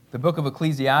The book of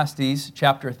Ecclesiastes,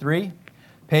 chapter 3.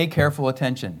 Pay careful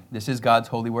attention. This is God's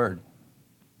holy word.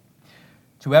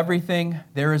 To everything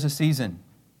there is a season,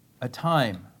 a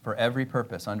time for every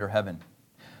purpose under heaven.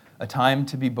 A time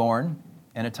to be born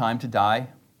and a time to die,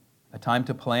 a time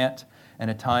to plant and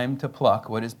a time to pluck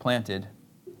what is planted,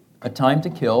 a time to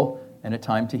kill and a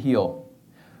time to heal,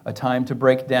 a time to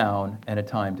break down and a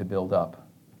time to build up,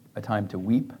 a time to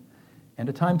weep and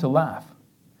a time to laugh,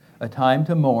 a time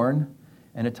to mourn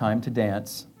and a time to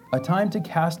dance, a time to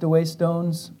cast away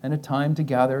stones and a time to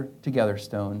gather together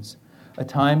stones, a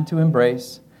time to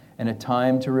embrace and a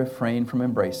time to refrain from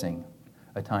embracing,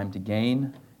 a time to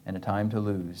gain and a time to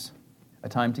lose, a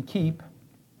time to keep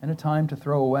and a time to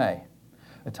throw away,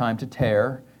 a time to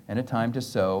tear and a time to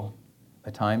sow,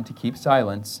 a time to keep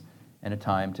silence and a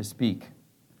time to speak,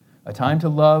 a time to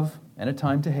love and a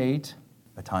time to hate,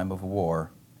 a time of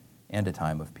war and a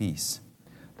time of peace.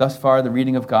 Thus far, the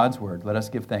reading of God's word. Let us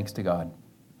give thanks to God.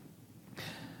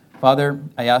 Father,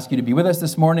 I ask you to be with us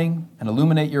this morning and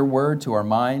illuminate your word to our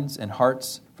minds and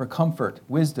hearts for comfort,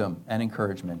 wisdom, and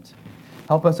encouragement.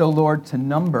 Help us, O Lord, to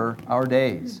number our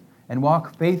days and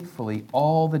walk faithfully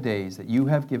all the days that you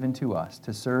have given to us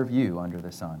to serve you under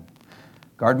the sun.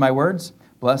 Guard my words.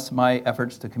 Bless my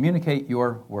efforts to communicate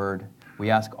your word. We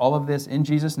ask all of this in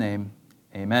Jesus' name.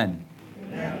 Amen.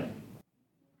 Amen.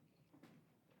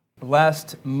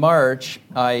 Last March,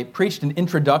 I preached an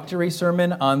introductory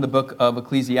sermon on the book of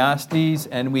Ecclesiastes,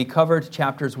 and we covered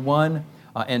chapters 1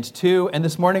 and 2. And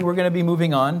this morning, we're going to be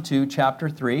moving on to chapter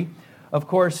 3. Of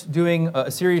course, doing a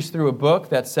series through a book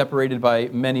that's separated by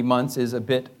many months is a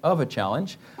bit of a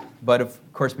challenge. But of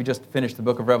course, we just finished the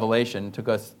book of Revelation. It took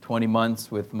us 20 months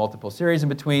with multiple series in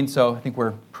between, so I think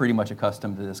we're pretty much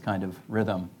accustomed to this kind of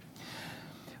rhythm.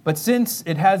 But since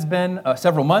it has been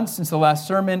several months since the last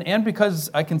sermon, and because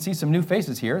I can see some new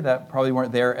faces here that probably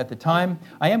weren't there at the time,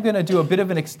 I am going to do a bit of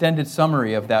an extended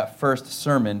summary of that first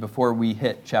sermon before we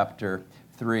hit chapter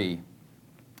 3.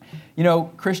 You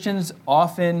know, Christians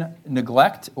often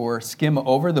neglect or skim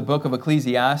over the book of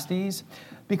Ecclesiastes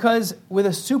because with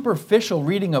a superficial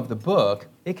reading of the book,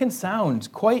 it can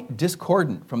sound quite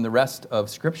discordant from the rest of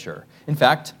Scripture. In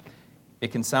fact,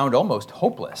 it can sound almost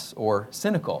hopeless or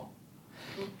cynical.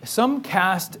 Some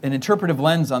cast an interpretive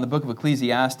lens on the book of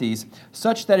Ecclesiastes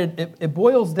such that it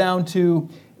boils down to,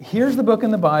 here's the book in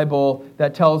the Bible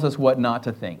that tells us what not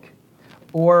to think.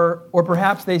 Or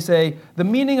perhaps they say, the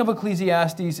meaning of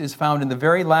Ecclesiastes is found in the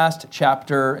very last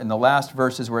chapter, in the last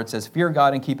verses where it says, fear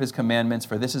God and keep his commandments,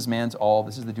 for this is man's all,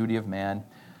 this is the duty of man.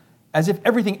 As if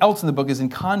everything else in the book is in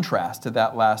contrast to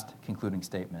that last concluding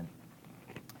statement.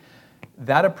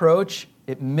 That approach,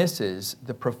 it misses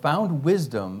the profound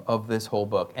wisdom of this whole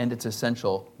book and its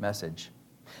essential message.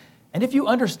 And if you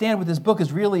understand what this book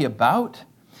is really about,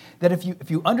 that if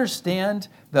you understand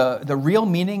the real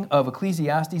meaning of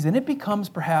Ecclesiastes, then it becomes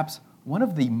perhaps one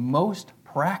of the most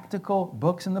practical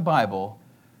books in the Bible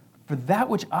for that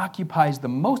which occupies the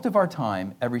most of our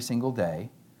time every single day,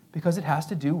 because it has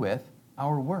to do with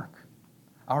our work,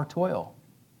 our toil.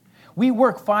 We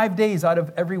work 5 days out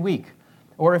of every week.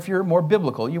 Or if you're more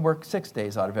biblical, you work 6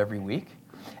 days out of every week.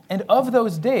 And of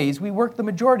those days, we work the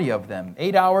majority of them,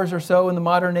 8 hours or so in the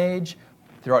modern age.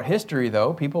 Throughout history,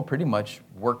 though, people pretty much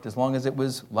worked as long as it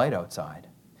was light outside.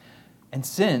 And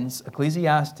since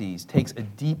Ecclesiastes takes a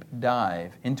deep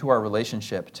dive into our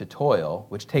relationship to toil,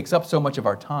 which takes up so much of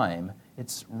our time,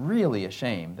 it's really a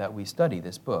shame that we study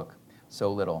this book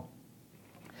so little.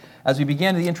 As we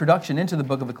began the introduction into the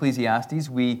book of Ecclesiastes,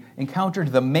 we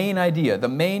encountered the main idea, the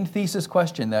main thesis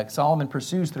question that Solomon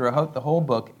pursues throughout the whole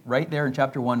book, right there in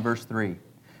chapter 1, verse 3. It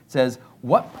says,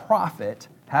 what profit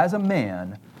has a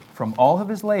man from all of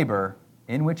his labor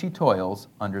in which he toils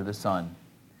under the sun?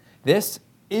 This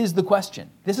is the question.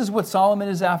 This is what Solomon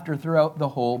is after throughout the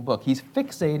whole book. He's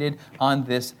fixated on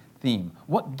this theme.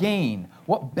 What gain?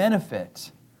 What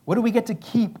benefit? What do we get to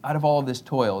keep out of all of this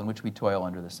toil in which we toil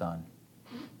under the sun?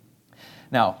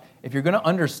 Now, if you're going to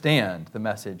understand the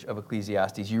message of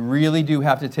Ecclesiastes, you really do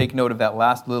have to take note of that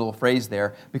last little phrase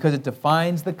there, because it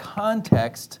defines the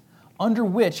context under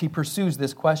which he pursues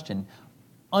this question,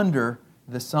 under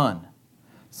the sun.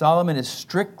 Solomon is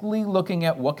strictly looking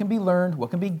at what can be learned, what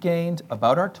can be gained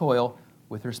about our toil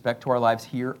with respect to our lives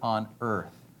here on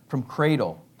earth, from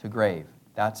cradle to grave.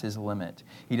 That's his limit.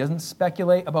 He doesn't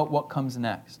speculate about what comes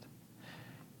next.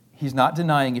 He's not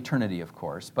denying eternity, of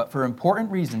course, but for important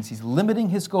reasons, he's limiting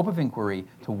his scope of inquiry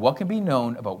to what can be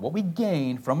known about what we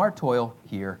gain from our toil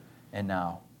here and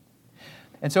now.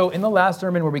 And so in the last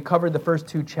sermon where we covered the first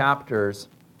 2 chapters,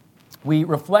 we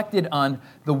reflected on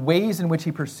the ways in which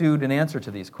he pursued an answer to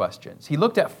these questions. He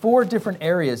looked at 4 different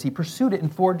areas. He pursued it in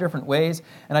 4 different ways,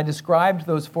 and I described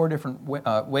those 4 different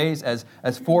ways as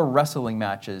 4 wrestling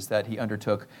matches that he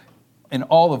undertook, in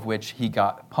all of which he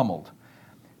got pummeled.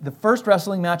 The first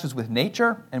wrestling match was with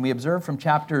nature, and we observed from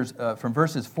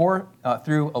verses 4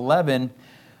 through 11,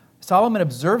 Solomon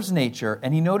observes nature,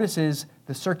 and he notices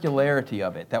the circularity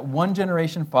of it, that one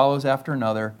generation follows after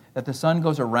another, that the sun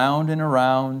goes around and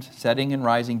around, setting and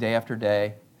rising day after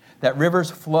day, that rivers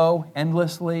flow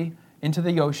endlessly into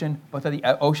the ocean, but that the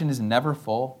ocean is never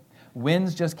full.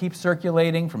 Winds just keep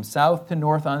circulating from south to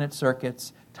north on its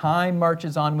circuits. Time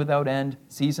marches on without end,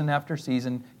 season after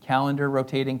season, calendar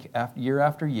rotating year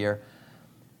after year.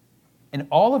 And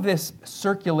all of this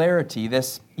circularity,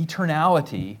 this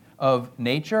eternality of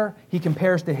nature, he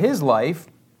compares to his life,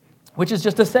 which is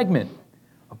just a segment,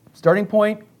 a starting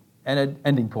point and an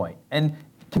ending point. And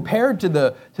compared to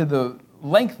the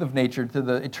length of nature, to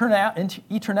the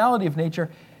eternality of nature,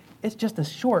 it's just a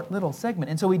short little segment.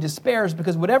 And so he despairs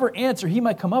because whatever answer he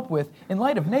might come up with in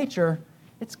light of nature,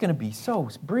 it's going to be so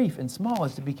brief and small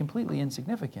as to be completely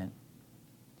insignificant.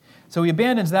 So he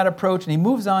abandons that approach and he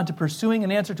moves on to pursuing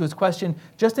an answer to his question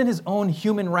just in his own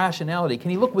human rationality. Can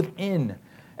he look within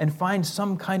and find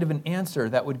some kind of an answer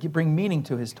that would bring meaning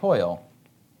to his toil?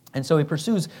 And so he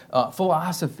pursues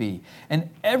philosophy. And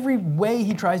every way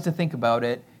he tries to think about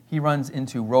it, he runs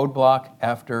into roadblock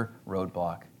after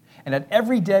roadblock. And at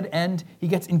every dead end, he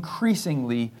gets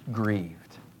increasingly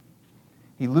grieved.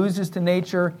 He loses to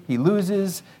nature. He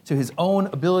loses to his own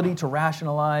ability to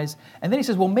rationalize. And then he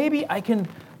says, well, maybe I can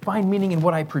find meaning in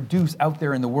what I produce out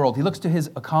there in the world. He looks to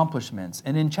his accomplishments.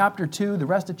 And in chapter 2, the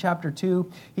rest of chapter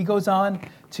 2, he goes on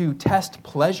to test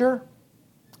pleasure,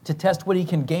 to test what he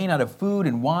can gain out of food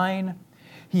and wine.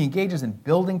 He engages in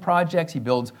building projects. He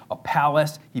builds a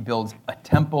palace. He builds a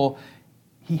temple.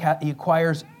 He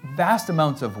acquires vast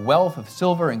amounts of wealth of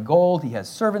silver and gold. He has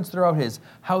servants throughout his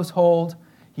household.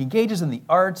 He engages in the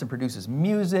arts and produces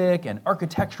music and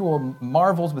architectural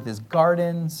marvels with his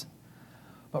gardens.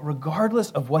 But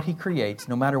regardless of what he creates,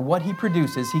 no matter what he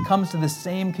produces, he comes to the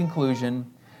same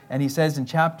conclusion. And he says in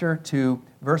chapter 2,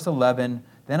 verse 11,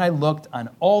 "Then I looked on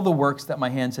all the works that my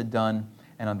hands had done,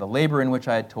 and on the labor in which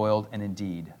I had toiled, and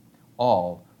indeed,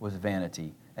 all was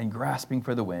vanity and grasping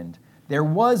for the wind. There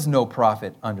was no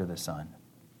profit under the sun."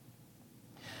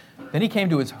 Then he came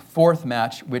to his 4th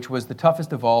match, which was the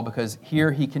toughest of all, because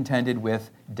here he contended with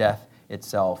death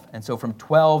itself. And so from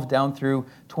 12 down through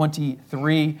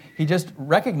 23, he just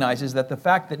recognizes that the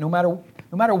fact that no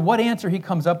matter what answer he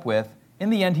comes up with,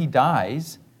 in the end he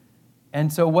dies.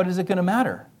 And so what is it going to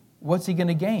matter? What's he going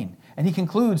to gain? And he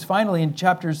concludes finally in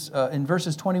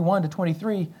verses 21 to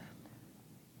 23,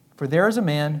 "For there is a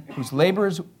man whose labor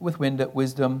is with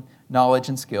wisdom, knowledge,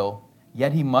 and skill,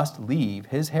 yet he must leave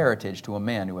his heritage to a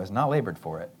man who has not labored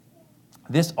for it.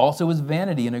 This also is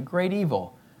vanity and a great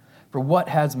evil. For what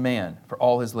has man for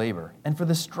all his labor, and for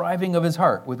the striving of his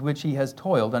heart with which he has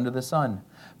toiled under the sun?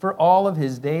 For all of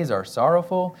his days are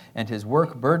sorrowful, and his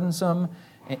work burdensome,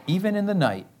 and even in the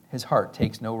night his heart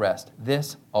takes no rest.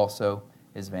 This also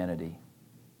is vanity."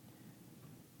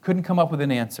 Couldn't come up with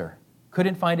an answer.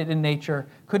 Couldn't find it in nature,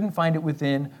 couldn't find it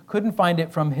within, couldn't find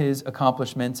it from his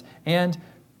accomplishments, and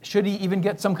should he even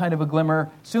get some kind of a glimmer,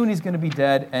 soon he's going to be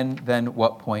dead, and then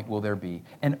what point will there be?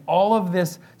 And all of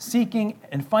this seeking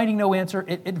and finding no answer,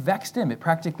 it vexed him. It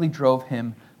practically drove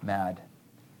him mad.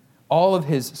 All of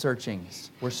his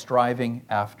searchings were striving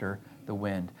after the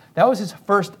wind. That was his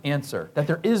first answer, that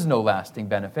there is no lasting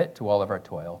benefit to all of our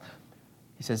toil.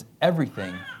 He says,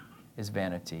 everything is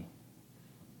vanity.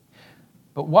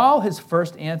 But while his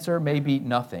first answer may be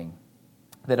nothing,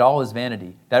 that all is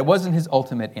vanity, that wasn't his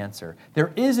ultimate answer.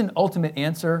 There is an ultimate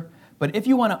answer, but if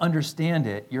you want to understand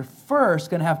it, you're first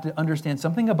going to have to understand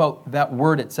something about that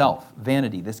word itself,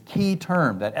 vanity, this key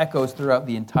term that echoes throughout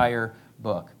the entire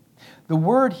book. The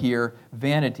word here,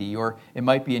 vanity, or it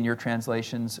might be in your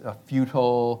translations,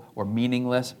 futile or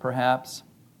meaningless perhaps.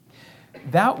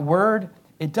 That word,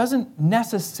 it doesn't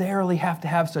necessarily have to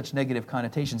have such negative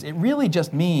connotations. It really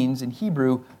just means, in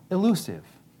Hebrew, elusive,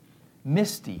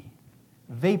 misty,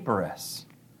 vaporous,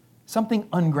 something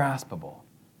ungraspable.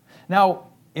 Now,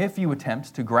 if you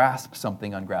attempt to grasp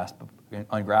something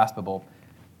ungraspable,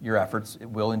 your efforts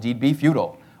will indeed be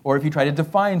futile. Or if you try to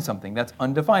define something that's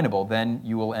undefinable, then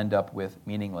you will end up with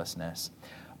meaninglessness.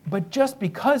 But just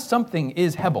because something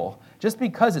is hebel, just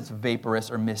because it's vaporous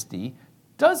or misty,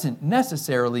 doesn't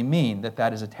necessarily mean that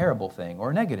that is a terrible thing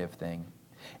or a negative thing.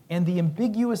 And the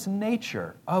ambiguous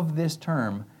nature of this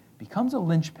term becomes a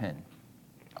linchpin,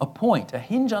 a point, a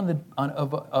hinge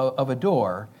of a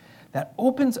door that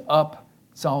opens up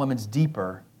Solomon's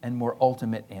deeper and more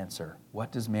ultimate answer.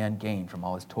 What does man gain from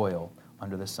all his toil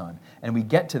under the sun? And we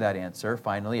get to that answer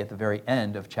finally at the very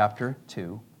end of chapter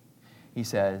 2. He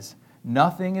says,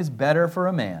 "Nothing is better for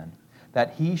a man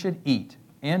that he should eat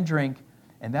and drink,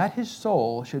 and that his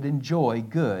soul should enjoy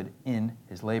good in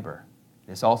his labor.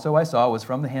 This also I saw was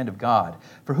from the hand of God.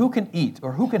 For who can eat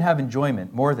or who can have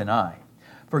enjoyment more than I?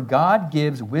 For God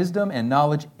gives wisdom and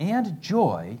knowledge and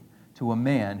joy to a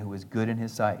man who is good in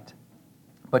his sight.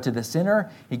 But to the sinner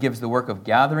he gives the work of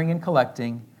gathering and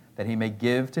collecting, that he may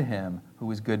give to him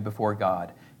who is good before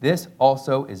God. This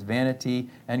also is vanity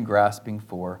and grasping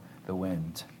for the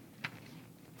wind."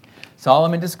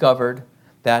 Solomon discovered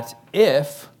that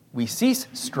if we cease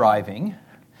striving,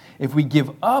 if we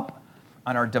give up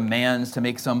on our demands to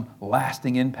make some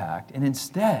lasting impact, and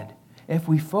instead, if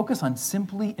we focus on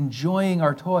simply enjoying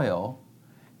our toil,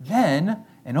 then,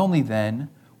 and only then,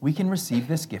 we can receive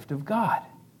this gift of God,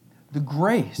 the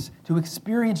grace to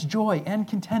experience joy and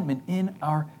contentment in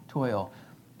our toil,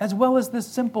 as well as the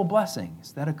simple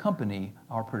blessings that accompany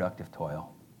our productive toil.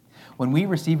 When we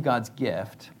receive God's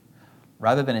gift,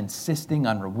 rather than insisting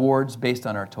on rewards based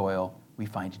on our toil, we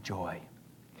find joy.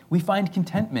 We find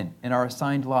contentment in our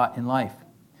assigned lot in life.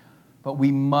 But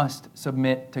we must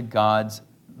submit to God's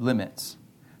limits.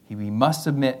 We must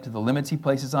submit to the limits he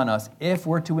places on us if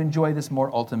we're to enjoy this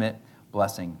more ultimate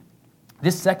blessing.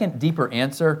 This second, deeper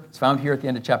answer is found here at the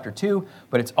end of chapter 2,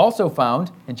 but it's also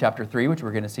found in chapter 3, which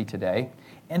we're going to see today,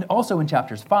 and also in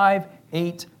chapters 5,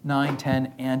 8, 9,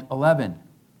 10, and 11.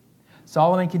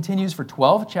 Solomon continues for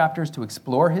 12 chapters to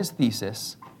explore his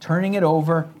thesis, turning it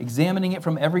over, examining it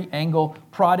from every angle,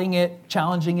 prodding it,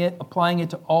 challenging it, applying it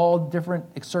to all different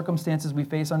circumstances we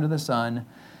face under the sun.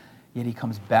 Yet he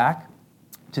comes back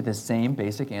to the same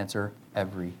basic answer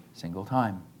every single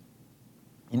time.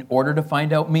 In order to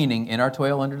find out meaning in our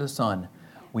toil under the sun,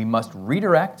 we must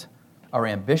redirect our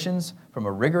ambitions from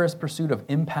a rigorous pursuit of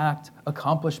impact,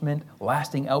 accomplishment,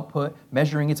 lasting output,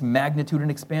 measuring its magnitude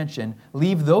and expansion,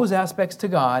 leave those aspects to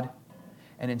God,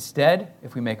 and instead,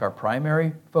 if we make our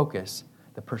primary focus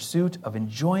the pursuit of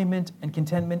enjoyment and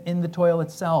contentment in the toil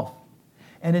itself,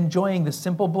 and enjoying the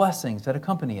simple blessings that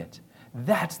accompany it,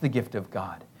 that's the gift of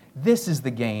God. This is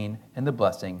the gain and the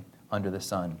blessing under the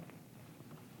sun.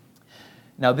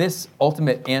 Now, this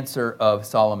ultimate answer of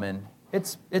Solomon,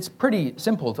 it's pretty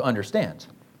simple to understand.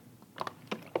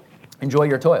 Enjoy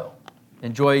your toil.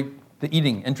 Enjoy the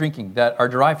eating and drinking that are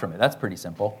derived from it. That's pretty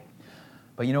simple.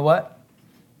 But you know what?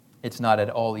 It's not at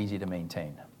all easy to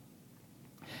maintain.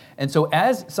 And so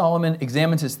as Solomon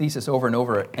examines his thesis over and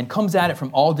over and comes at it from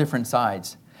all different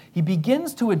sides, he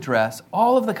begins to address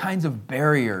all of the kinds of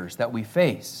barriers that we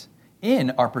face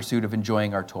in our pursuit of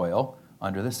enjoying our toil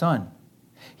under the sun.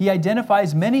 He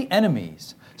identifies many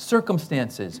enemies,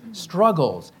 circumstances,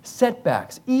 struggles,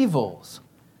 setbacks, evils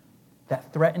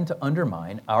that threaten to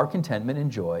undermine our contentment and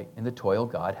joy in the toil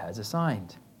God has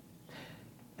assigned.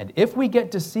 And if we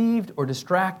get deceived or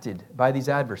distracted by these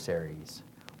adversaries,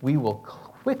 we will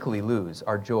quickly lose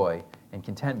our joy and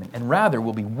contentment, and rather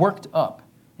will be worked up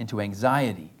into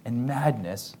anxiety and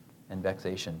madness and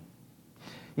vexation.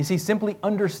 You see, simply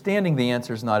understanding the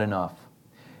answer is not enough.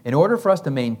 In order for us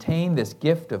to maintain this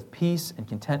gift of peace and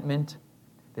contentment,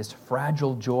 this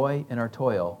fragile joy in our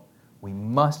toil, we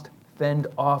must fend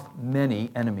off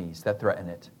many enemies that threaten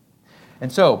it.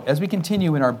 And so, as we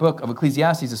continue in our book of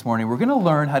Ecclesiastes this morning, we're going to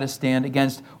learn how to stand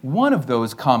against one of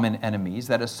those common enemies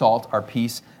that assault our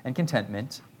peace and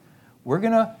contentment. We're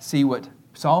going to see what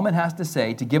Solomon has to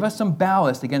say to give us some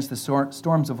ballast against the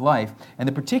storms of life. And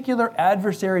the particular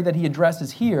adversary that he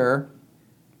addresses here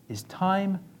is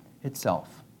time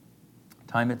itself.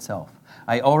 Time itself.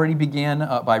 I already began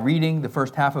by reading the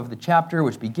first half of the chapter,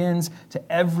 which begins,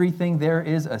 "To everything there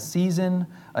is a season,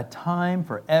 a time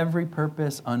for every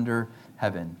purpose under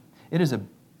heaven."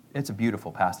 It's a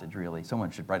beautiful passage, really. Someone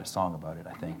should write a song about it,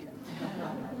 I think.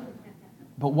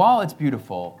 But while it's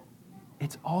beautiful,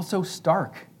 it's also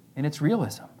stark in its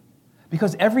realism,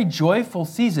 because every joyful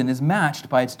season is matched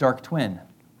by its dark twin.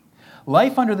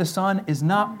 Life under the sun is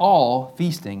not all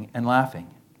feasting and laughing.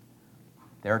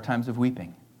 There are times of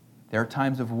weeping. There are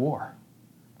times of war.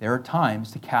 There are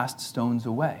times to cast stones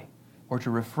away or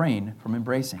to refrain from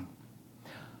embracing.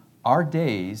 Our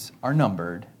days are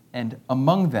numbered, and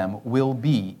among them will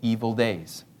be evil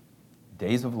days,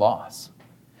 days of loss,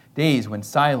 days when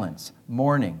silence,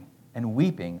 mourning, and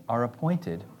weeping are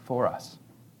appointed for us.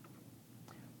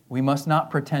 We must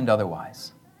not pretend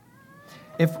otherwise.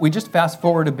 If we just fast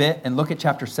forward a bit and look at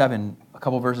chapter 7, a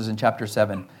couple verses in chapter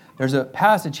 7, There's a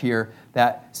passage here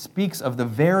that speaks of the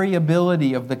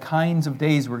variability of the kinds of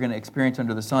days we're going to experience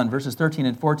under the sun. Verses 13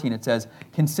 and 14, it says,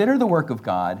 "Consider the work of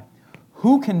God.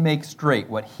 Who can make straight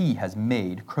what he has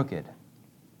made crooked?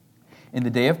 In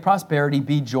the day of prosperity,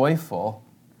 be joyful,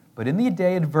 but in the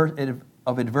day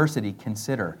of adversity,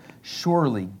 consider,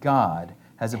 surely God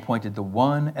has appointed the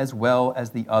one as well as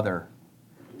the other,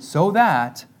 so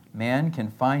that man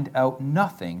can find out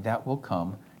nothing that will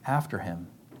come after him."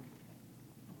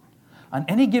 On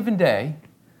any given day,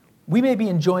 we may be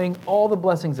enjoying all the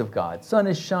blessings of God. Sun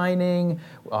is shining,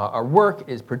 our work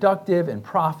is productive and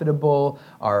profitable,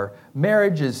 our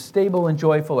marriage is stable and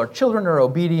joyful, our children are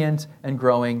obedient and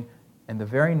growing, and the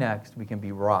very next we can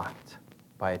be rocked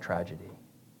by a tragedy.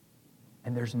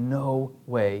 And there's no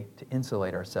way to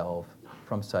insulate ourselves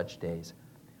from such days.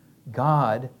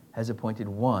 God has appointed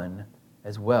one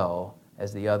as well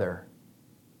as the other.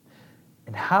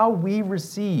 And how we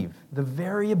receive the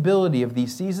variability of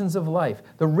these seasons of life,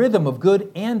 the rhythm of good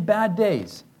and bad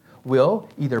days, will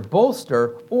either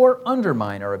bolster or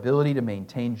undermine our ability to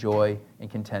maintain joy and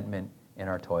contentment in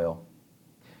our toil.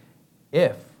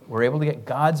 If we're able to get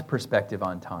God's perspective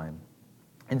on time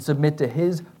and submit to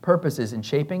His purposes in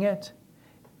shaping it,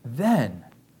 then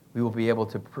we will be able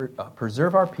to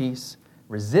preserve our peace,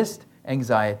 resist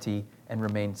anxiety, and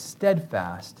remain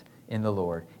steadfast in the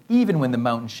Lord, even when the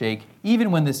mountains shake,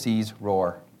 even when the seas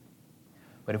roar.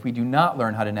 But if we do not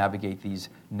learn how to navigate these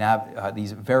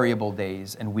variable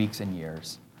days and weeks and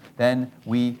years, then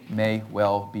we may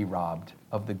well be robbed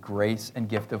of the grace and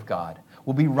gift of God.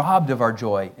 We'll be robbed of our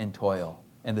joy and toil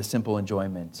and the simple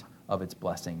enjoyment of its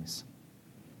blessings.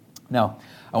 Now,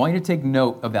 I want you to take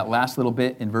note of that last little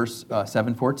bit in verse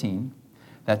 7:14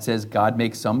 that says, God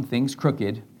makes some things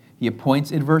crooked. He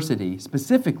appoints adversity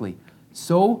specifically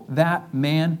so that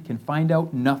man can find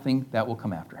out nothing that will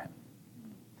come after him.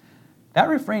 That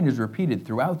refrain is repeated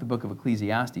throughout the book of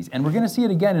Ecclesiastes, and we're going to see it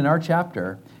again in our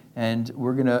chapter, and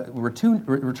we're going to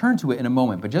return to it in a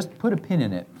moment, but just put a pin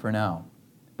in it for now.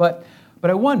 But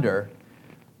I wonder,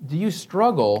 do you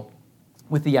struggle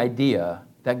with the idea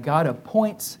that God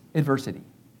appoints adversity,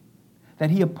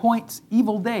 that He appoints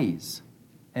evil days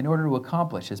in order to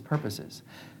accomplish His purposes?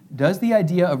 Does the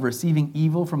idea of receiving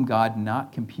evil from God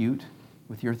not compute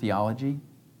with your theology?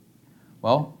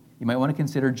 Well, you might want to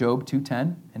consider Job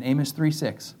 2:10 and Amos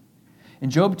 3:6. In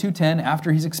Job 2:10,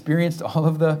 after he's experienced all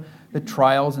of the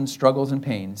trials and struggles and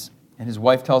pains, and his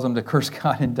wife tells him to curse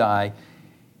God and die,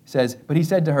 says, "But he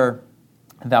said to her,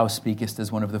 Thou speakest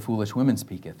as one of the foolish women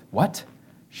speaketh. What?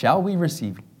 Shall we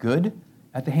receive good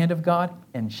at the hand of God,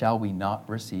 and shall we not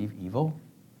receive evil?"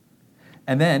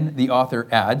 And then the author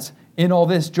adds, in all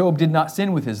this, Job did not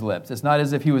sin with his lips. It's not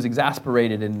as if he was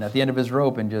exasperated and at the end of his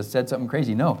rope and just said something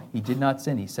crazy. No, he did not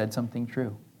sin. He said something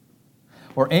true.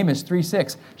 Or Amos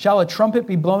 3:6, shall a trumpet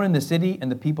be blown in the city and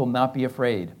the people not be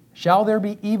afraid? Shall there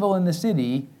be evil in the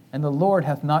city and the Lord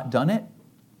hath not done it?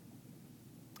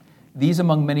 These,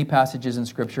 among many passages in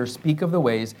Scripture, speak of the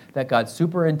ways that God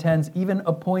superintends, even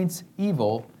appoints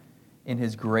evil in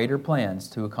His greater plans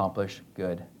to accomplish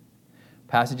good.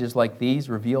 Passages like these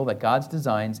reveal that God's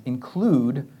designs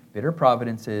include bitter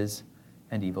providences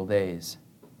and evil days.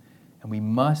 And we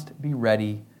must be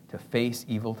ready to face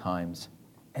evil times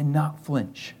and not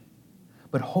flinch,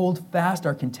 but hold fast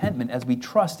our contentment as we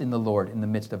trust in the Lord in the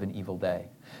midst of an evil day.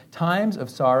 Times of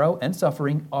sorrow and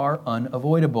suffering are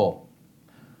unavoidable.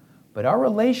 But our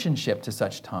relationship to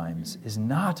such times is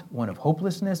not one of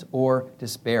hopelessness or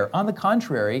despair. On the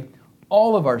contrary,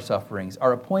 all of our sufferings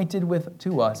are appointed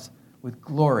to us with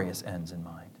glorious ends in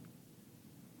mind.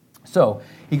 So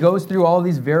he goes through all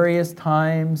these various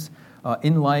times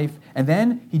in life, and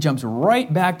then he jumps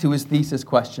right back to his thesis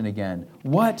question again.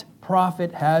 What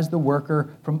profit has the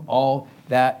worker from all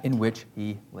that in which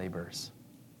he labors?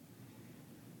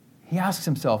 He asks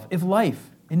himself, if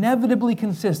life inevitably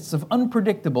consists of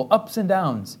unpredictable ups and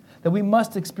downs, that we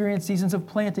must experience seasons of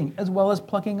planting as well as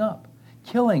plucking up,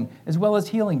 killing as well as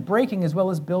healing, breaking as well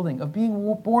as building, of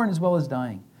being born as well as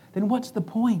dying, then what's the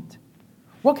point?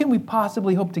 What can we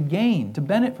possibly hope to gain, to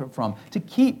benefit from, to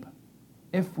keep,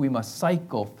 if we must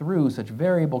cycle through such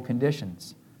variable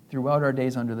conditions throughout our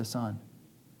days under the sun?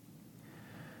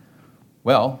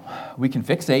 Well, we can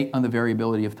fixate on the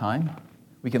variability of time.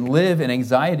 We can live in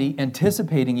anxiety,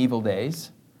 anticipating evil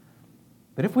days.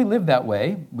 But if we live that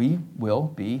way, we will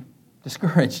be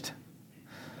discouraged.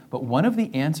 But one of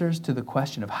the answers to the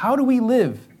question of how do we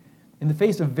live in the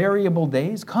face of variable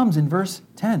days comes in verse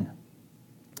 10.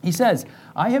 He says,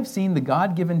 I have seen the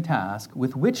God-given task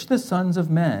with which the sons of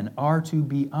men are to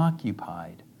be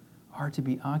occupied.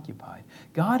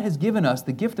 God has given us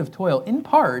the gift of toil in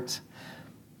part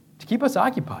to keep us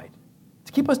occupied,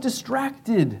 to keep us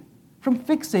distracted from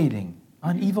fixating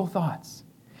on evil thoughts.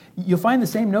 You'll find the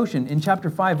same notion in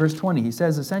chapter 5, verse 20. He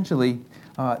says essentially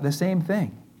the same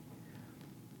thing.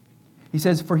 He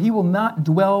says, "For he will not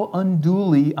dwell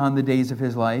unduly on the days of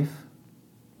his life,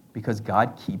 because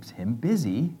God keeps him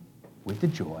busy with the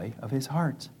joy of his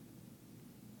heart."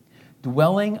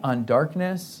 Dwelling on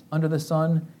darkness under the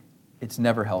sun, it's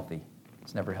never healthy.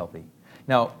 It's never healthy.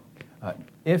 Now,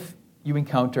 if you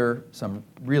encounter some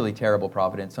really terrible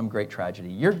providence, some great tragedy,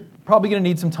 you're probably going to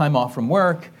need some time off from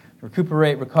work,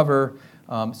 recuperate, recover,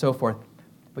 so forth.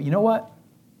 But you know what?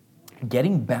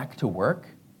 Getting back to work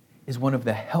is one of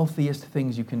the healthiest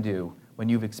things you can do when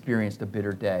you've experienced a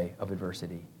bitter day of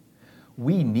adversity.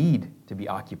 We need to be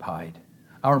occupied.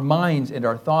 Our minds and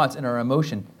our thoughts and our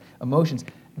emotions,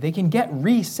 they can get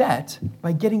reset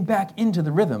by getting back into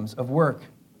the rhythms of work.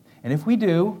 And if we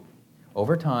do,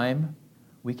 over time,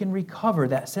 we can recover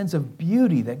that sense of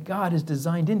beauty that God has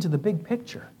designed into the big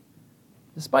picture,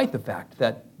 despite the fact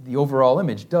that the overall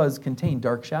image does contain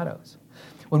dark shadows.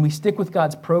 When we stick with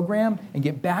God's program and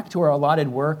get back to our allotted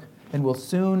work, then we'll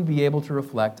soon be able to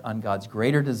reflect on God's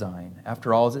greater design.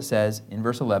 After all, as it says in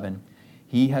verse 11,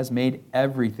 He has made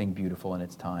everything beautiful in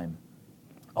its time.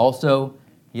 Also,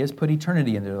 He has put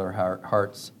eternity into their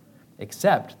hearts,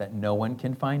 except that no one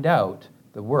can find out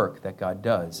the work that God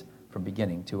does from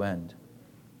beginning to end.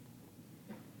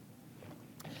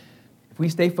 If we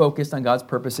stay focused on God's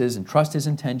purposes and trust His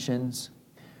intentions,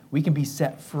 we can be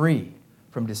set free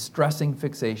from distressing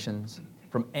fixations,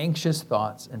 from anxious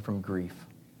thoughts, and from grief.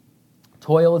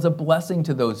 Toil is a blessing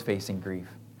to those facing grief,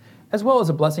 as well as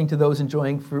a blessing to those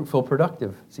enjoying fruitful,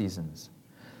 productive seasons.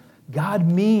 God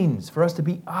means for us to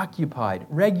be occupied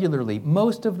regularly,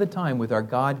 most of the time, with our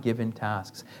God-given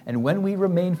tasks. And when we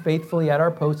remain faithfully at our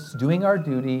posts, doing our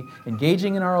duty,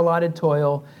 engaging in our allotted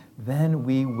toil, then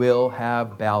we will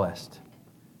have ballast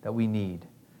that we need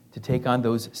to take on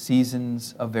those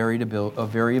seasons of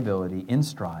variability in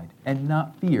stride and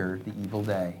not fear the evil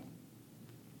day.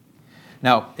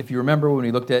 Now, if you remember when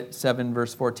we looked at 7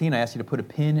 verse 14, I asked you to put a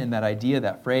pin in that idea,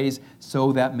 that phrase,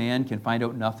 so that man can find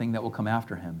out nothing that will come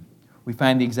after him. We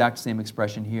find the exact same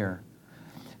expression here.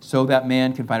 So that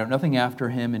man can find out nothing after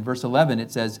him. In verse 11,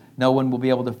 it says, no one will be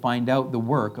able to find out the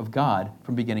work of God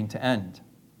from beginning to end.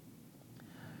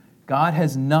 God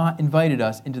has not invited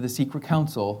us into the secret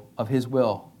counsel of His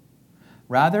will.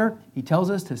 Rather, He tells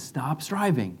us to stop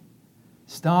striving,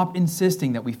 stop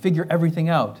insisting that we figure everything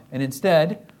out, and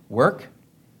instead, work,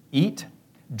 eat,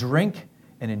 drink,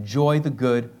 and enjoy the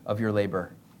good of your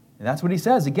labor. And that's what He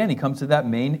says. Again, He comes to that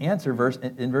main answer verse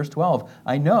in verse 12.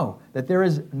 I know that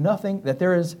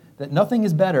nothing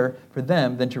is better for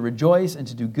them than to rejoice and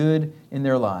to do good in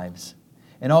their lives.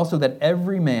 And also that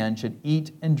every man should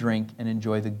eat and drink and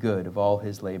enjoy the good of all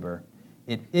his labor.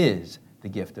 It is the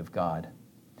gift of God.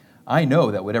 I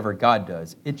know that whatever God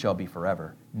does, it shall be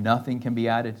forever. Nothing can be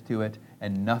added to it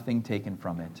and nothing taken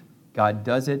from it. God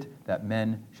does it that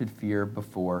men should fear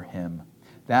before Him.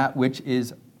 That which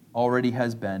is already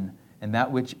has been, and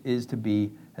that which is to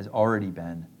be has already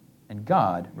been. And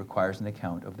God requires an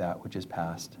account of that which is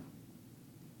past.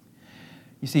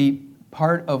 You see,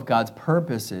 part of God's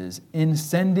purposes in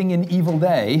sending an evil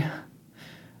day,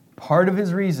 part of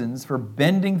His reasons for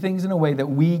bending things in a way that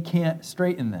we can't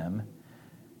straighten them,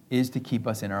 is to keep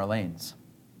us in our lanes.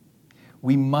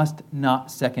 We must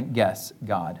not second guess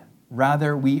God.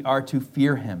 Rather, we are to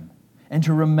fear Him and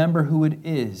to remember who it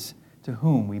is to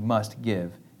whom we must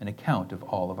give an account of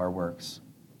all of our works.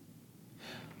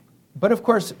 But of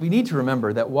course, we need to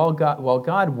remember that while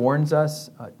God warns us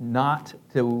not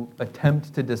to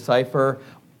attempt to decipher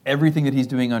everything that He's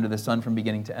doing under the sun from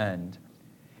beginning to end,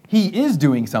 He is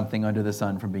doing something under the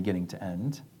sun from beginning to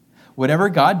end. Whatever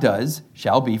God does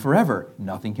shall be forever.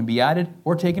 Nothing can be added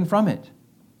or taken from it.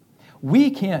 We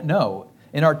can't know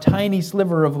in our tiny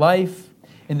sliver of life,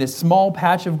 in this small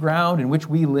patch of ground in which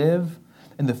we live,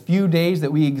 in the few days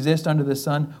that we exist under the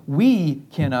sun, we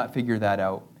cannot figure that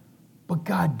out. But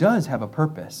God does have a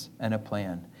purpose and a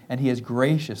plan, and He has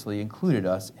graciously included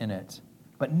us in it,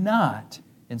 but not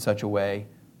in such a way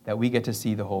that we get to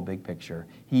see the whole big picture.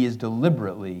 He is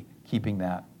deliberately keeping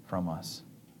that from us.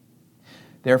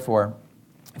 Therefore,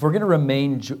 if we're going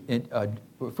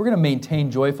to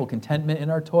maintain joyful contentment in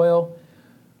our toil,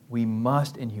 we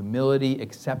must, in humility,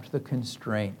 accept the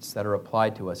constraints that are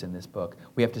applied to us in this book.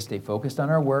 We have to stay focused on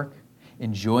our work,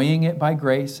 enjoying it by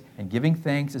grace, and giving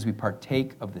thanks as we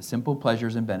partake of the simple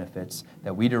pleasures and benefits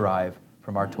that we derive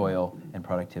from our toil and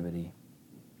productivity.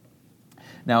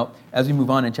 Now, as we move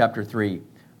on in chapter 3,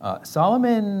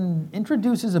 Solomon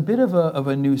introduces a bit of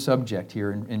a new subject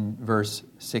here in verse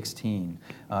 16.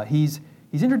 He's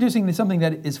introducing something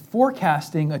that is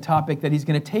forecasting a topic that he's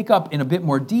going to take up in a bit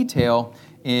more detail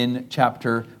in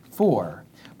chapter 4.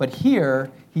 But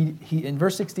here, he in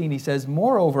verse 16, he says,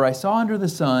 "Moreover, I saw under the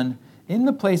sun, in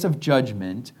the place of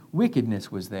judgment,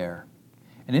 wickedness was there,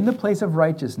 and in the place of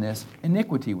righteousness,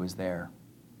 iniquity was there.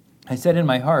 I said in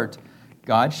my heart,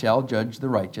 God shall judge the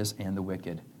righteous and the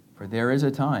wicked. For there is a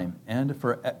time, and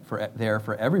for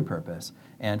every purpose,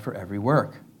 and for every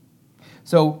work."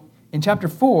 So in chapter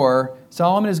 4,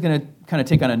 Solomon is going to kind of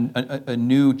take on a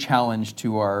new challenge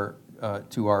to our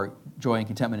joy and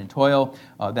contentment and toil,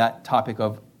 that topic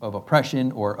of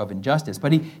oppression or of injustice.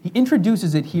 But he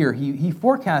introduces it here. He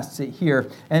forecasts it here.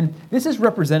 And this is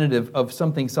representative of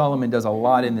something Solomon does a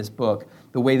lot in this book,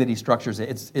 the way that he structures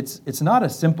it. It's not a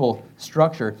simple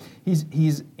structure.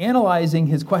 He's analyzing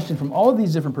his question from all of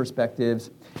these different perspectives.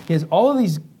 He has all of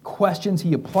these questions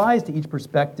he applies to each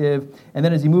perspective, and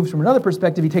then as he moves from another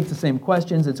perspective, he takes the same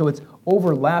questions, and so it's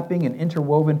overlapping and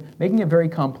interwoven, making it very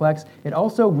complex. It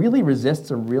also really resists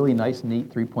a really nice,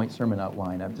 neat three-point sermon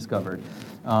outline, I've discovered.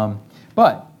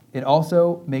 But it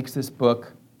also makes this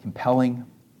book compelling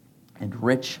and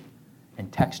rich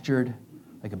and textured,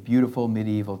 like a beautiful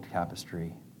medieval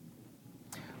tapestry.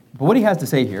 But what he has to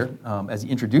say here, as he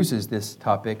introduces this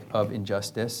topic of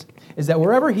injustice, is that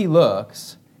wherever he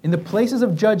looks, in the places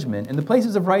of judgment, in the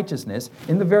places of righteousness,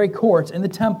 in the very courts, in the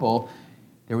temple,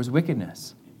 there was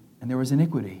wickedness and there was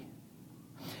iniquity.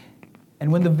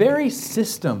 And when the very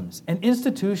systems and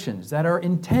institutions that are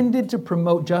intended to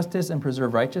promote justice and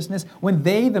preserve righteousness, when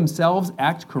they themselves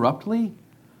act corruptly,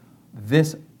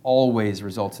 this always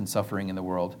results in suffering in the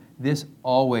world. This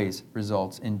always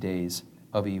results in days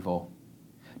of evil.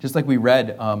 Just like we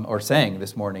read or sang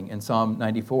this morning in Psalm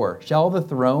 94, "Shall the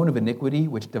throne of iniquity,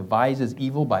 which devises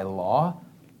evil by law,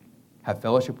 have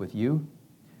fellowship with you?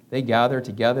 They gather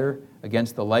together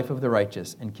against the life of the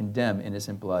righteous and condemn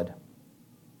innocent blood."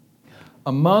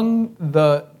 Among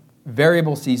the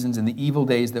variable seasons and the evil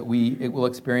days that it will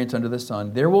experience under the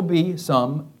sun, there will be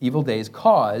some evil days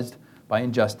caused by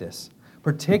injustice,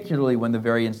 particularly when the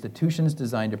very institutions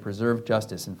designed to preserve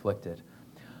justice inflicted.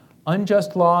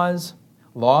 Unjust laws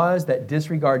that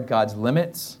disregard God's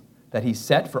limits that he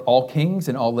set for all kings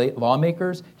and all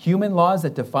lawmakers, human laws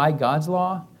that defy God's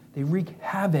law, they wreak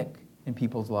havoc in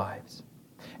people's lives.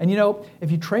 And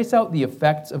if you trace out the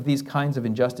effects of these kinds of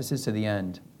injustices to the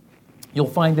end, you'll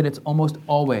find that it's almost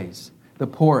always the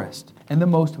poorest and the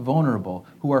most vulnerable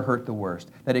who are hurt the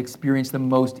worst, that experience the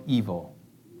most evil.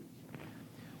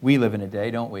 We live in a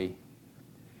day, don't we,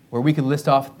 where we could list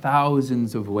off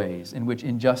thousands of ways in which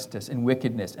injustice and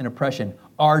wickedness and oppression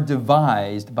are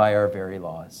devised by our very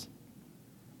laws.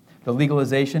 The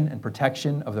legalization and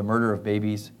protection of the murder of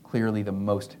babies, clearly the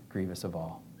most grievous of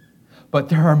all. But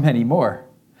there are many more.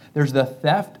 There's the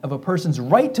theft of a person's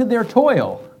right to their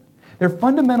toil, their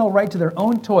fundamental right to their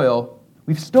own toil.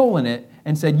 We've stolen it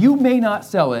and said, you may not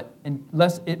sell it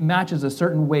unless it matches a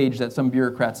certain wage that some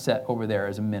bureaucrats set over there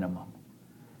as a minimum.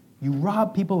 You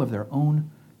rob people of their own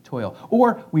toil.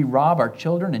 Or we rob our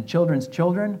children and children's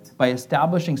children by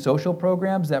establishing social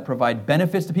programs that provide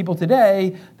benefits to people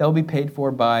today that will be paid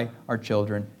for by our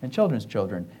children and children's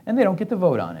children. And they don't get to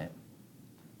vote on it.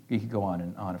 You could go on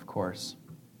and on, of course.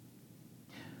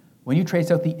 When you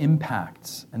trace out the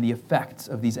impacts and the effects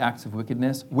of these acts of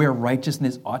wickedness, where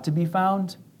righteousness ought to be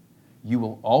found, you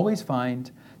will always find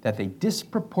that they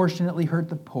disproportionately hurt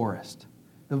the poorest,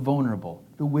 the vulnerable,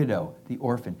 the widow, the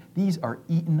orphan. These are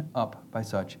eaten up by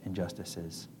such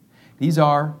injustices. These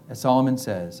are, as Solomon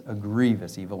says, a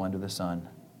grievous evil under the sun.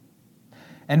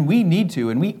 And we need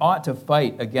to, and we ought to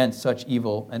fight against such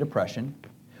evil and oppression.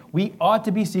 We ought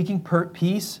to be seeking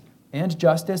peace and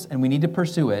justice, and we need to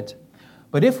pursue it.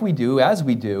 But if we do, as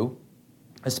we do,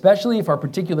 especially if our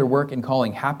particular work and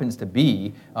calling happens to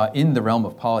be in the realm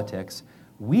of politics,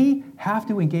 we have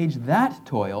to engage that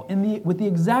toil with the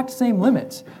exact same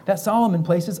limits that Solomon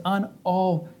places on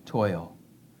all toil.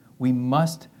 We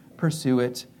must pursue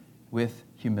it with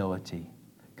humility.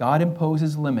 God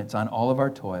imposes limits on all of our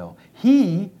toil.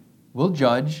 He will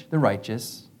judge the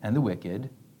righteous and the wicked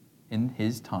in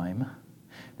his time.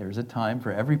 There's a time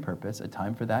for every purpose, a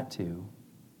time for that too.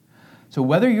 So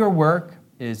whether your work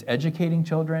is educating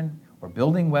children or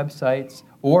building websites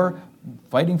or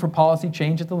fighting for policy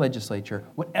change at the legislature,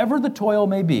 whatever the toil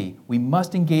may be, we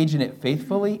must engage in it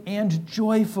faithfully and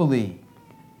joyfully,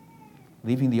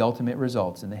 leaving the ultimate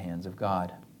results in the hands of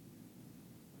God.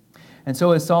 And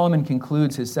so as Solomon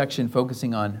concludes his section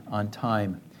focusing on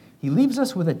time, he leaves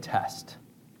us with a test.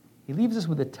 He leaves us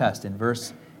with a test in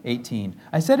verse 18.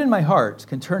 I said in my heart,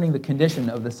 concerning the condition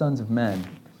of the sons of men,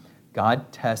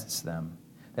 God tests them,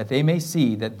 that they may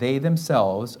see that they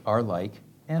themselves are like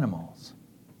animals.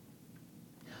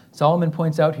 Solomon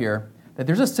points out here that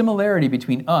there's a similarity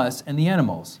between us and the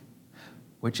animals,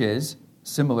 which is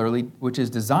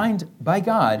designed by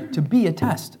God to be a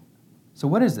test. So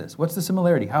what is this? What's the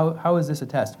similarity? How is this a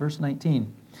test? Verse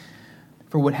 19.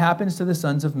 For what happens to the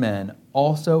sons of men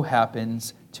also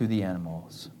happens to the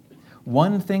animals.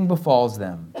 One thing befalls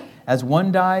them. As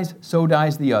one dies, so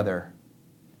dies the other.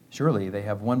 Surely they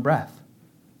have one breath.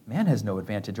 Man has no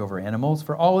advantage over animals,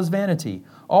 for all is vanity.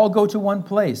 All go to one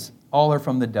place. All are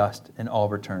from the dust, and all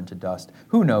return to dust.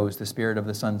 Who knows the spirit of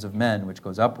the sons of men, which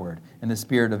goes upward, and the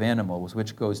spirit of animals,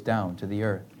 which goes down to the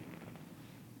earth?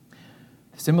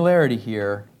 The similarity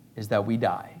here is that we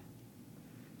die,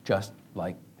 just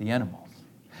like the animals.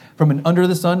 From an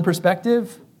under-the-sun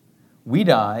perspective, we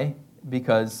die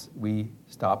because we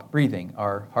stop breathing.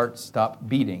 Our hearts stop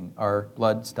beating. Our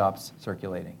blood stops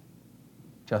circulating,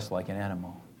 just like an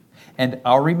animal. And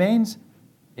our remains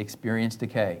experience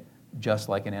decay, just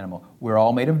like an animal. We're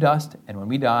all made of dust, and when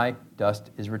we die,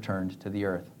 dust is returned to the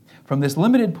earth. From this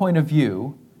limited point of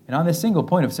view, and on this single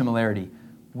point of similarity,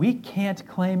 we can't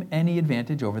claim any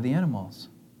advantage over the animals.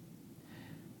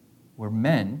 We're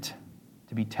meant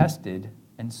to be tested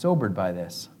and sobered by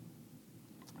this.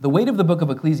 The weight of the book of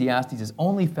Ecclesiastes is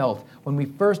only felt when we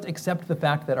first accept the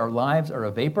fact that our lives are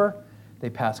a vapor. They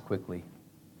pass quickly,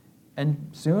 and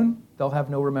soon they'll have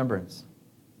no remembrance.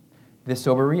 This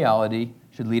sober reality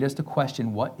should lead us to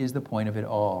question what is the point of it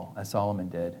all, as Solomon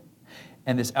did.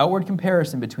 And this outward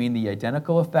comparison between the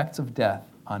identical effects of death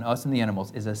on us and the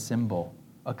animals is a symbol,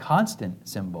 a constant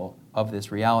symbol of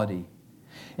this reality.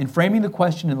 In framing the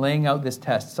question and laying out this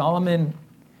test, Solomon,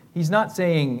 he's not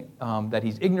saying that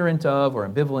he's ignorant of or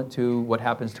ambivalent to what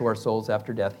happens to our souls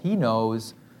after death. He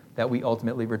knows that we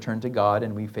ultimately return to God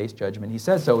and we face judgment. He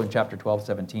says so in chapter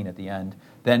 12:17 at the end.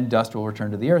 Then dust will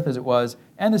return to the earth as it was,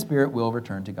 and the spirit will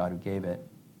return to God who gave it.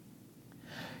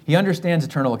 He understands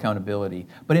eternal accountability,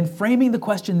 but in framing the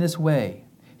question this way,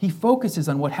 he focuses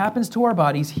on what happens to our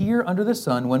bodies here under the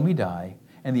sun when we die,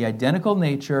 and the identical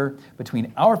nature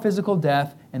between our physical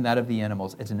death and that of the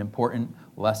animals. It's an important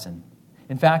lesson.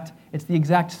 In fact, it's the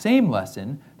exact same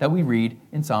lesson that we read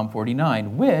in Psalm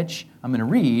 49, which I'm going to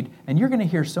read, and you're going to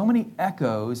hear so many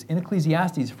echoes in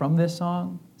Ecclesiastes from this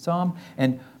psalm,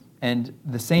 and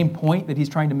the same point that he's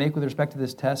trying to make with respect to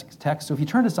this text. So if you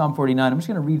turn to Psalm 49, I'm just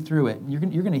going to read through it, and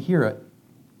you're going to hear it.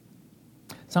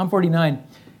 Psalm 49,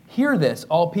 hear this,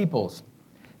 all peoples.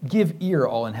 Give ear,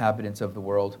 all inhabitants of the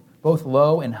world, both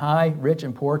low and high, rich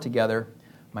and poor together.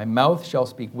 My mouth shall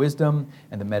speak wisdom,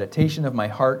 and the meditation of my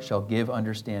heart shall give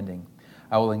understanding.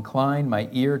 I will incline my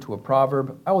ear to a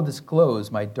proverb. I will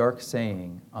disclose my dark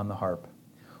saying on the harp.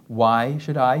 Why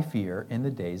should I fear in the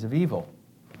days of evil?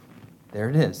 There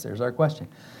it is. There's our question.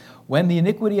 When the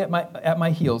iniquity at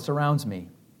my heels surrounds me,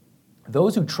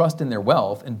 those who trust in their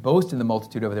wealth and boast in the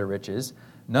multitude of their riches,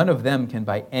 none of them can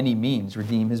by any means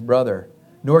redeem his brother,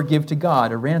 nor give to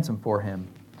God a ransom for him.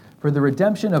 For the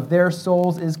redemption of their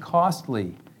souls is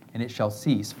costly, and it shall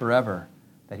cease forever,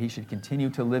 that he should continue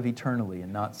to live eternally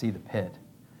and not see the pit.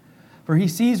 For he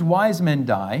sees wise men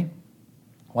die,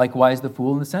 likewise the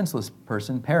fool and the senseless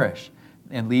person perish,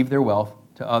 and leave their wealth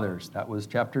to others. That was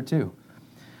chapter 2.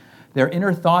 Their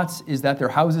inner thoughts is that their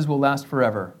houses will last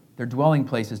forever, their dwelling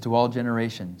places to all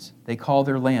generations. They call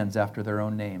their lands after their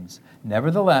own names.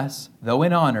 Nevertheless, though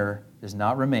in honor does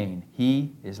not remain,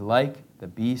 he is like the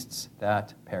beasts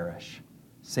that perish.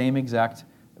 Same exact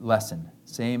lesson,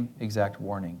 same exact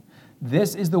warning.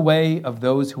 This is the way of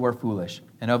those who are foolish,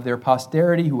 and of their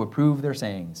posterity who approve their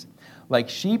sayings. Like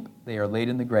sheep, they are laid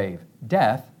in the grave.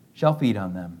 Death shall feed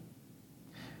on them.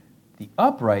 The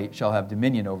upright shall have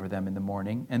dominion over them in the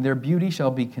morning, and their beauty shall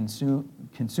be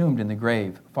consumed in the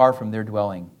grave, far from their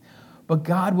dwelling. But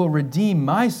God will redeem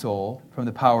my soul from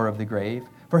the power of the grave,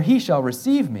 for he shall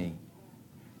receive me.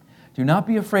 Do not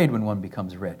be afraid when one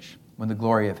becomes rich, when the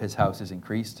glory of his house is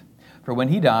increased. For when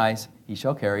he dies, he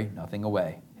shall carry nothing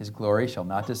away. His glory shall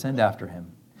not descend after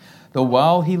him. Though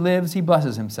while he lives, he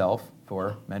blesses himself,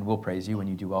 for men will praise you when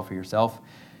you do well for yourself.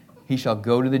 He shall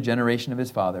go to the generation of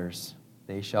his fathers.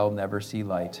 They shall never see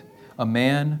light. A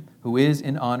man who is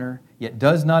in honor, yet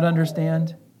does not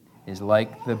understand, is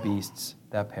like the beasts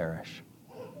that perish.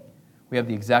 We have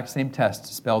the exact same test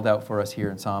spelled out for us here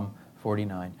in Psalm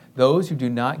 49. Those who do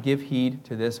not give heed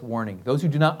to this warning, those who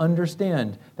do not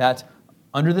understand that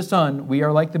under the sun we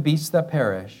are like the beasts that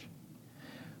perish,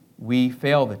 we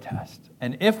fail the test.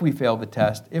 And if we fail the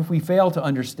test, if we fail to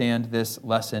understand this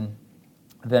lesson,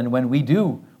 then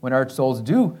when our souls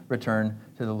do return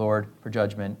to the Lord for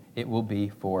judgment, it will be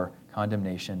for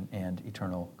condemnation and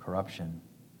eternal corruption.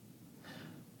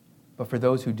 But for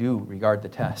those who do regard the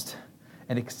test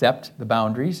and accept the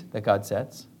boundaries that God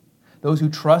sets, those who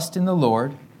trust in the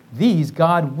Lord, these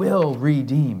God will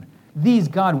redeem. These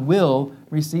God will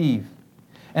receive.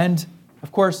 And,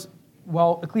 of course,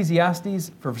 while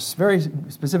Ecclesiastes, for very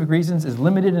specific reasons, is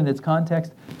limited in its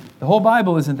context, the whole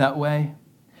Bible isn't that way.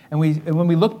 And when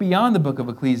we look beyond the book of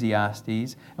Ecclesiastes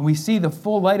and we see the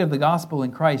full light of the gospel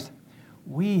in Christ,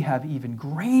 we have even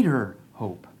greater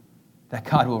hope that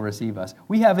God will receive us.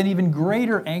 We have an even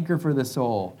greater anchor for the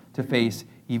soul to face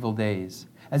evil days.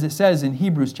 As it says in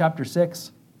Hebrews chapter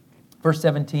 6, verse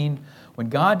 17, when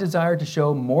God desired to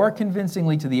show more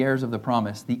convincingly to the heirs of the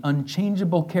promise the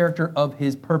unchangeable character of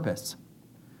his purpose,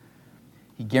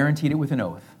 he guaranteed it with an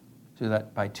oath, so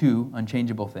that by two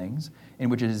unchangeable things, in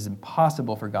which it is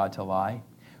impossible for God to lie,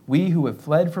 we who have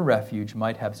fled for refuge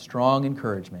might have strong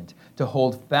encouragement to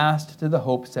hold fast to the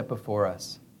hope set before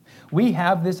us. We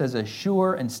have this as a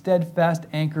sure and steadfast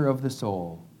anchor of the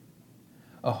soul,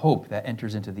 a hope that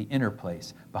enters into the inner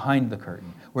place behind the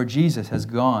curtain, where Jesus has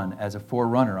gone as a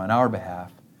forerunner on our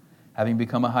behalf, having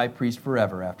become a high priest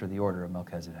forever after the order of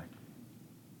Melchizedek.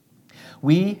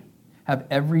 We have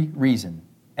every reason,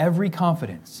 every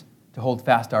confidence to hold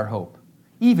fast our hope,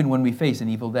 even when we face an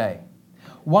evil day.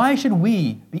 Why should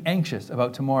we be anxious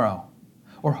about tomorrow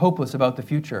or hopeless about the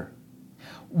future?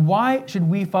 Why should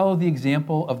we follow the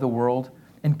example of the world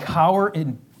and cower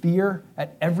in fear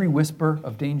at every whisper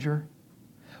of danger?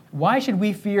 Why should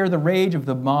we fear the rage of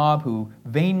the mob who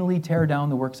vainly tear down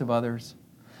the works of others?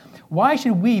 Why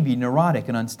should we be neurotic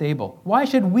and unstable? Why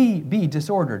should we be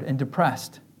disordered and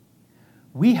depressed?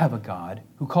 We have a God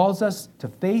who calls us to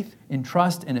faith and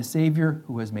trust in a Savior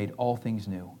who has made all things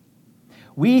new.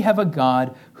 We have a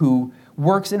God who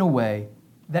works in a way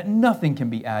that nothing can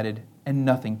be added and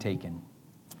nothing taken.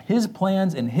 His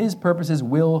plans and his purposes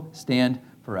will stand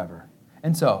forever.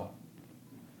 And so,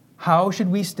 how should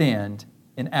we stand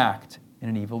and act in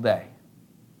an evil day?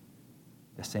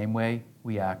 The same way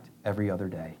we act every other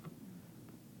day.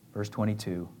 Verse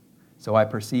 22, so I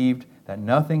perceived that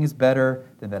nothing is better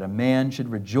than that a man should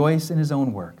rejoice in his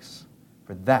own works,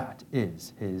 for that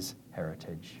is his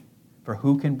heritage. For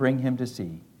who can bring him to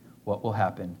see what will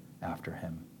happen after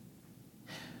him?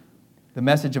 The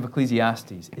message of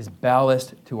Ecclesiastes is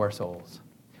ballast to our souls.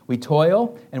 We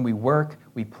toil and we work,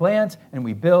 we plant and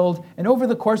we build, and over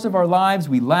the course of our lives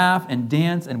we laugh and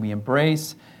dance and we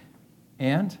embrace,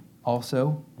 and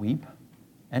also weep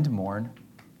and mourn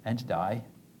and die.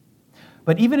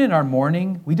 But even in our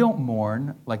mourning, we don't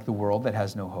mourn like the world that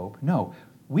has no hope. No,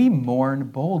 we mourn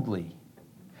boldly.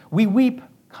 We weep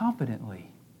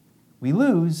confidently. We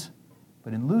lose,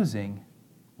 but in losing,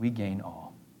 we gain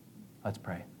all. Let's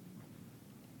pray.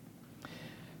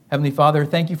 Heavenly Father,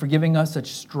 thank you for giving us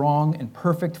such strong and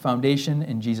perfect foundation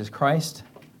in Jesus Christ.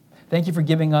 Thank you for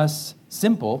giving us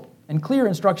simple and clear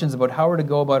instructions about how we're to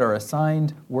go about our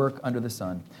assigned work under the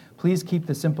sun. Please keep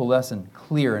the simple lesson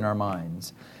clear in our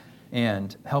minds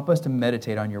and help us to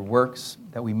meditate on your works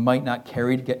that we might not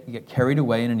get carried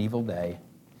away in an evil day,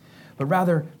 but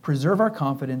rather preserve our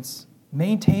confidence,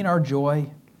 maintain our joy,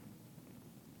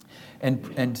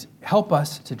 and help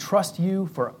us to trust you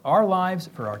for our lives,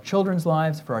 for our children's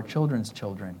lives, for our children's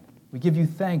children. We give you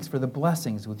thanks for the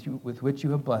blessings with which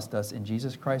you have blessed us in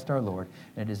Jesus Christ our Lord,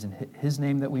 and it is in his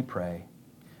name that we pray.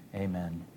 Amen.